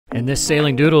In this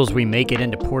Sailing Doodles, we make it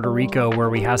into Puerto Rico, where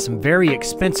we have some very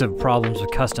expensive problems with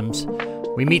customs.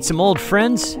 We meet some old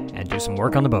friends and do some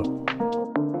work on the boat.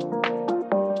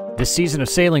 This season of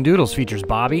Sailing Doodles features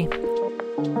Bobby,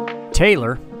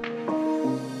 Taylor,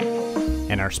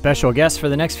 and our special guest for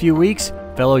the next few weeks,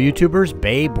 fellow YouTubers,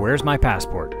 Babe, Where's My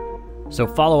Passport? So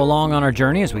follow along on our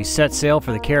journey as we set sail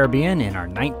for the Caribbean in our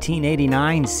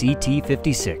 1989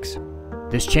 CT56.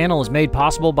 This channel is made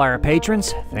possible by our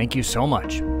patrons. Thank you so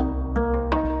much.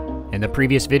 In the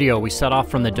previous video, we set off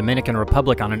from the Dominican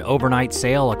Republic on an overnight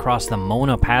sail across the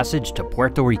Mona Passage to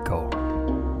Puerto Rico.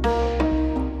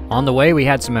 On the way, we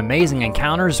had some amazing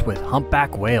encounters with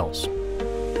humpback whales.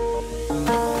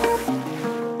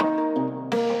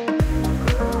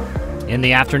 In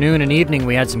the afternoon and evening,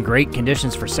 we had some great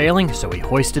conditions for sailing, so we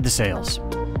hoisted the sails.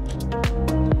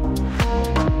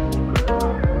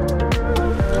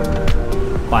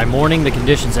 By morning, the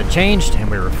conditions had changed, and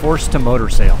we were forced to motor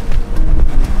sail.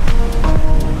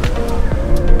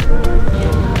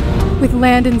 With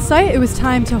land in sight, it was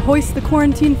time to hoist the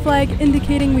quarantine flag,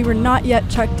 indicating we were not yet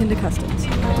checked into customs.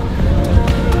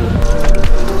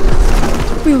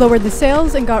 We lowered the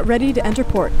sails and got ready to enter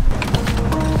port.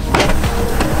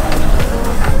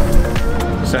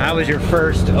 So how was your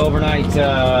first overnight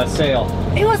sail?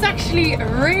 It was actually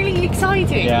really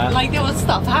exciting. Yeah. Like, there was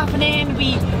stuff happening.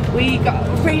 We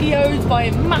got radioed by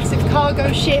a massive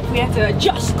cargo ship. We had to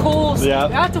adjust course. Yeah.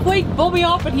 We had to wake Bobby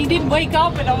up, and he didn't wake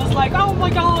up, and I was like, oh my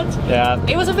god. Yeah.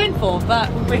 It was eventful,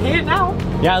 but we're here now.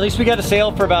 Yeah, at least we got to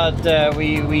sail for about,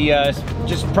 we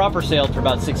just proper sailed for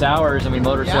about 6 hours, and we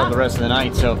motor sailed the rest of the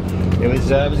night. So it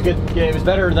was a good, yeah, it was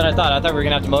better than I thought. I thought we were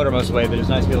gonna have to motor most of the way, but it was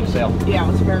nice to be able to sail. Yeah,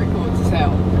 it was very cool to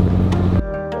sail.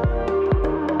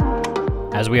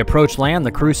 As we approached land,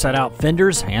 the crew set out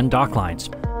fenders and dock lines.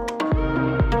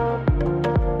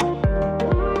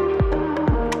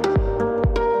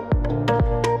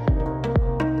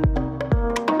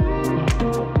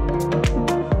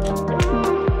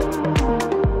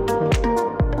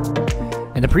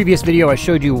 In the previous video, I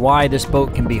showed you why this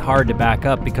boat can be hard to back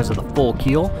up because of the full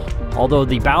keel, although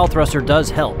the bow thruster does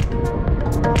help.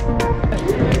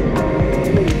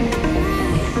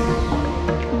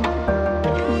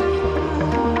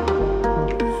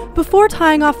 Before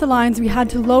tying off the lines, we had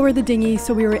to lower the dinghy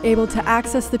so we were able to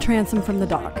access the transom from the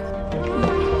dock.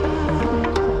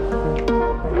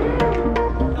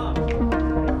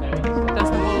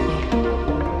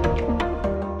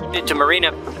 To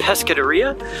Marina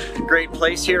Pescaderia, great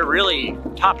place here, really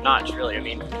top notch, really. I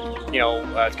mean, you know,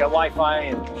 it's got Wi-Fi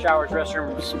and showers,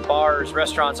 restrooms, bars,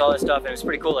 restaurants, all that stuff, and it's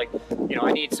pretty cool. Like, you know,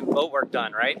 I need some boat work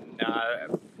done, right?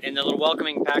 And the little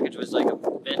welcoming package was like a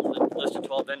list of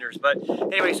 12 vendors. But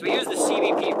anyways, we use the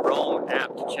CBP Roam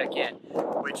app to check in,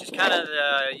 which is kind of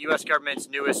the US government's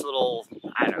newest little,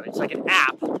 I don't know, it's like an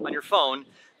app on your phone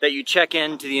that you check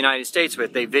into the United States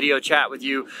with. They video chat with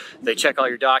you, they check all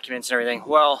your documents and everything.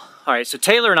 Well, all right, so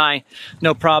Taylor and I,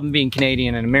 no problem being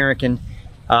Canadian and American.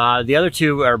 The other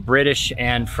two are British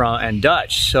and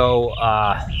Dutch. So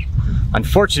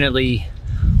unfortunately,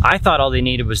 I thought all they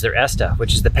needed was their ESTA,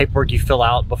 which is the paperwork you fill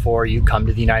out before you come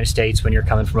to the United States when you're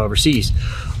coming from overseas.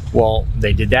 Well,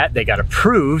 they did that, they got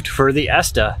approved for the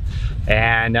ESTA,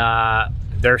 and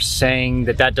they're saying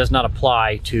that that does not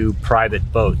apply to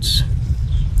private boats.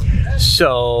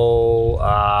 So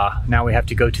now we have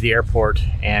to go to the airport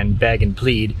and beg and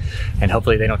plead, and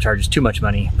hopefully they don't charge us too much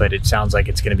money, but it sounds like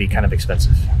it's gonna be kind of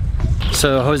expensive.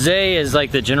 So Jose is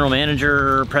like the general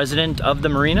manager, president of the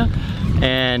marina,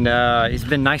 and he's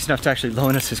been nice enough to actually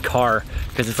loan us his car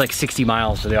because it's like 60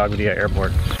 miles to the Aguadilla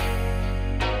airport.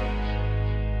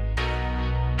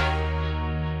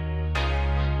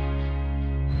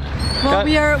 Well,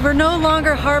 we're no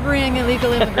longer harboring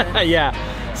illegal immigrants. Yeah.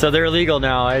 So they're illegal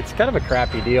now. It's kind of a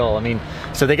crappy deal. I mean,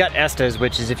 so they got ESTAs,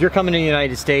 which is if you're coming to the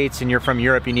United States and you're from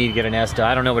Europe, you need to get an ESTA.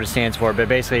 I don't know what it stands for, but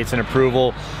basically it's an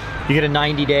approval. You get a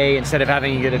 90-day, instead of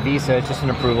having you get a visa, it's just an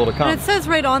approval to come. And it says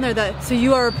right on there that, so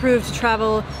you are approved to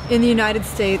travel in the United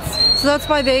States. So that's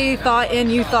why they thought,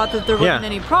 and you thought, that there wasn't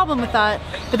any problem with that.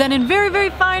 But then in very,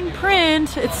 very fine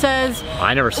print, it says,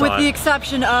 I never saw with it. the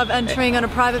exception of entering on a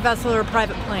private vessel or a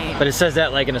private plane. But it says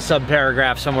that like in a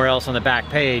sub-paragraph somewhere else on the back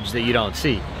page that you don't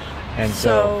see. And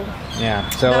so yeah,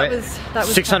 so that was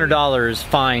 $600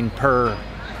 fine per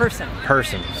person.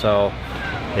 So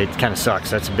it kind of sucks.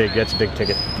 That's a big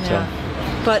ticket. Yeah.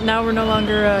 So. But now we're no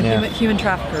longer human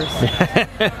traffickers.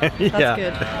 That's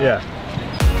good. Yeah.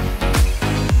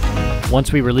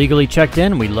 Once we were legally checked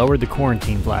in, we lowered the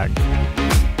quarantine flag.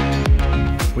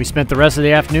 We spent the rest of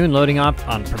the afternoon loading up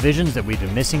on provisions that we'd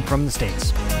been missing from the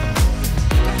States.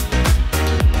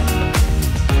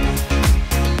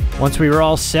 Once we were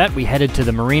all set, we headed to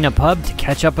the Marina pub to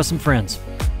catch up with some friends.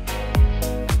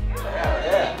 All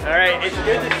right, it's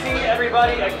good to see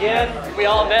everybody again. We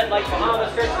all met like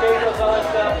Bahamas, church tables, all that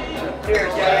stuff.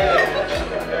 Cheers, guys.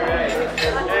 All right,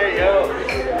 there you go.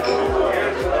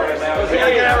 We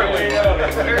gotta get everywhere.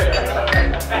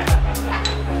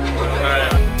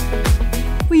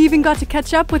 We even got to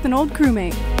catch up with an old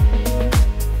crewmate.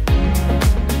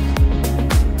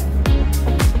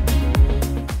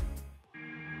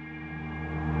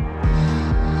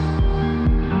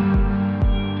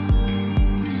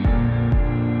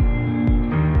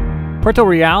 Puerto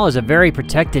Real is a very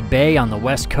protected bay on the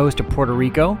west coast of Puerto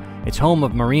Rico. It's home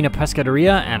of Marina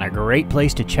Pescaderia and a great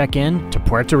place to check in to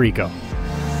Puerto Rico.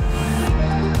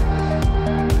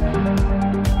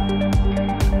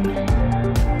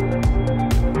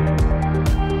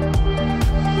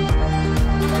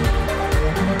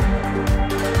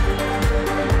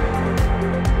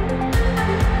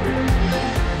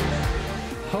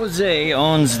 Jose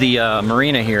owns the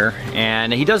marina here,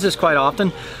 and he does this quite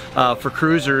often. For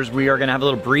cruisers, we are going to have a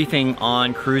little briefing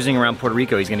on cruising around Puerto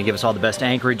Rico. He's going to give us all the best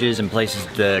anchorages and places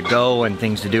to go and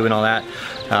things to do and all that.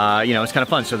 You know, it's kind of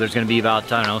fun. So there's going to be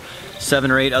about, I don't know, 7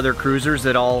 or 8 other cruisers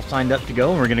that all signed up to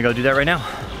go, and we're going to go do that right now.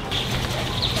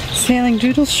 Sailing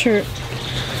Doodles shirt.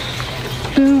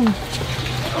 Boom.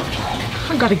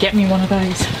 I've got to get me one of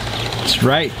those. That's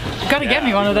right. Got to get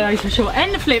me one of those for sure.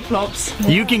 And the flip-flops.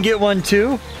 You can get one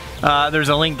too. There's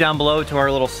a link down below to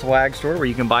our little swag store where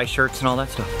you can buy shirts and all that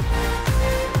stuff.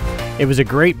 It was a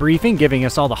great briefing, giving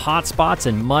us all the hot spots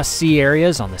and must-see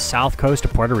areas on the south coast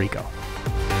of Puerto Rico.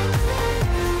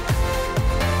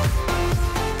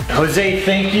 Jose,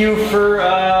 thank you for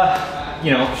you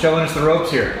know, showing us the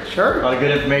ropes here. Sure. A lot of good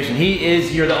information.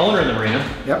 You're the owner of the marina.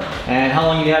 Yep. And how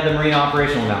long have you had the marina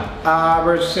operational now?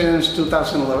 Ever since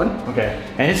 2011. Okay.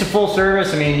 And it's a full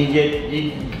service. I mean, you get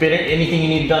anything you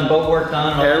need done, boat work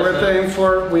done. Everything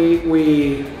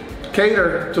we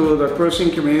cater to the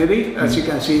cruising community, as you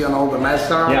can see on all the masts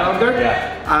that are out there.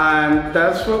 Yeah. And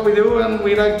that's what we do, and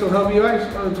we like to help you guys,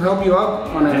 to help you out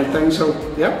on anything. So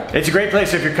yeah. It's a great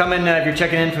place. If you're coming, if you're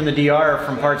checking in from the DR or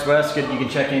from parts west, you can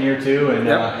check in here too,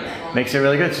 and makes it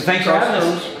really good. So thanks for having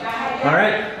us. All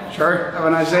right. Sure. Have a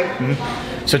nice day.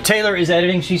 So Taylor is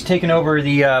editing. She's taken over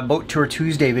the Boat Tour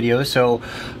Tuesday videos. So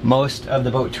most of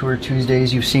the Boat Tour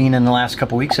Tuesdays you've seen in the last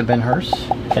couple weeks have been hers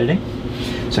editing.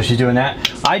 So she's doing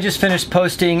that. I just finished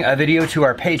posting a video to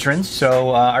our patrons.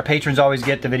 So our patrons always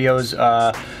get the videos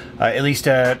at least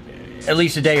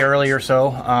a day early or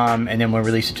so, and then we'll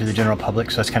release it to the general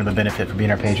public. So that's kind of a benefit for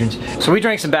being our patrons. So we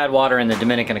drank some bad water in the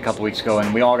Dominican a couple weeks ago,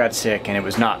 and we all got sick, and it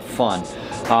was not fun.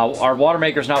 Our water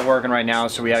maker's not working right now,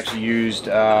 so we actually used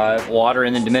water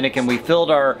in the Dominican. We filled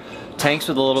our tanks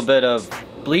with a little bit of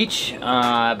bleach,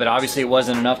 but obviously it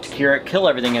wasn't enough to kill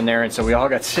everything in there, and so we all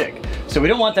got sick. So we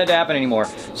don't want that to happen anymore.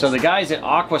 So the guys at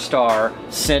Aquastar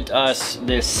sent us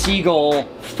this Seagull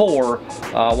 4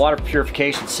 water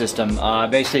purification system.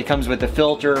 Basically it comes with the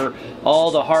filter, all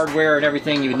the hardware and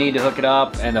everything you would need to hook it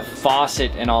up, and the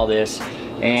faucet and all this.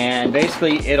 And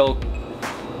basically it'll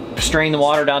strain the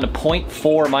water down to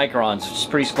 0.4 microns, which is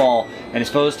pretty small, and it's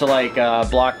supposed to like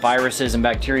block viruses and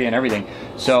bacteria and everything.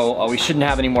 So we shouldn't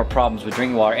have any more problems with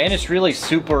drinking water, and it's really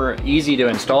super easy to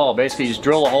install. Basically you just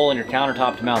drill a hole in your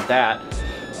countertop to mount that,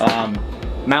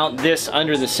 mount this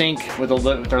under the sink with their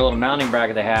little mounting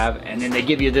bracket they have, and then they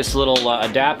give you this little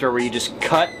adapter where you just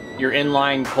cut your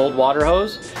inline cold water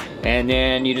hose, and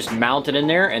then you just mount it in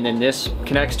there, and then this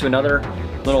connects to another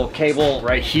little cable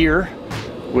right here,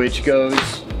 which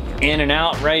goes in and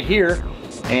out right here,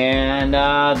 and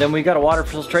then we got a water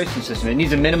filtration system. It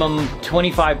needs a minimum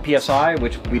 25 psi,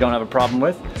 which we don't have a problem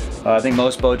with. I think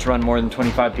most boats run more than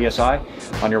 25 psi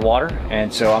on your water,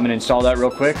 and so I'm gonna install that real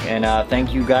quick, and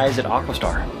thank you guys at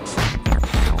Aquastar.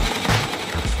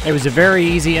 It was a very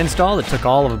easy install that took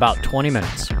all of about 20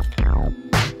 minutes.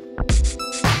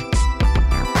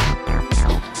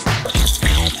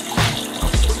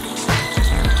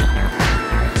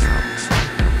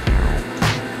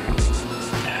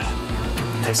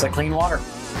 Tastes like clean water.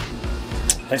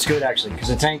 That's good actually, because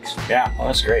the tanks, yeah, oh,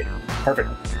 that's great. Perfect.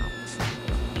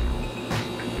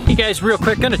 Hey guys, real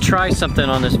quick, gonna try something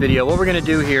on this video. What we're gonna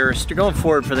do here is, going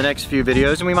forward for the next few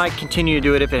videos, and we might continue to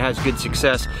do it if it has good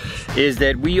success, is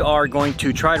that we are going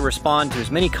to try to respond to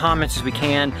as many comments as we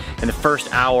can in the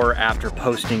first hour after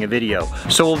posting a video.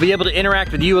 So we'll be able to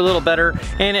interact with you a little better,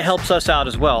 and it helps us out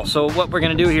as well. So what we're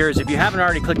gonna do here is, if you haven't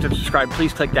already clicked subscribe,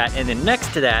 please click that, and then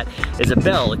next to that is a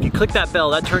bell. If you click that bell,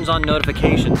 that turns on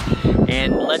notifications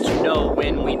and lets you know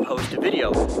when we post a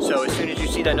video. So as soon as you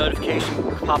see that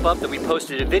notification pop pop up that we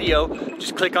posted a video.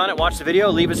 Just click on it, watch the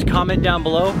video, leave us a comment down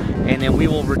below, and then we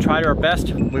will try our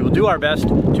best. We will do our best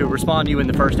to respond to you in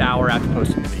the first hour after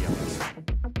posting the video.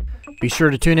 Be sure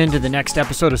to tune in to the next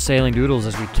episode of Sailing Doodles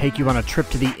as we take you on a trip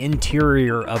to the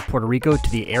interior of Puerto Rico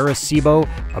to the Arecibo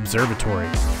Observatory.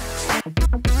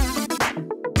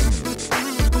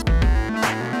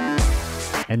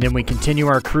 And then we continue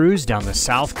our cruise down the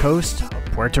south coast of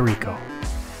Puerto Rico.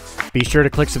 Be sure to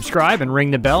click subscribe and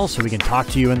ring the bell so we can talk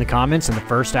to you in the comments in the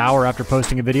first hour after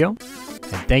posting a video.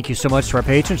 And thank you so much to our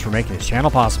patrons for making this channel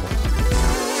possible.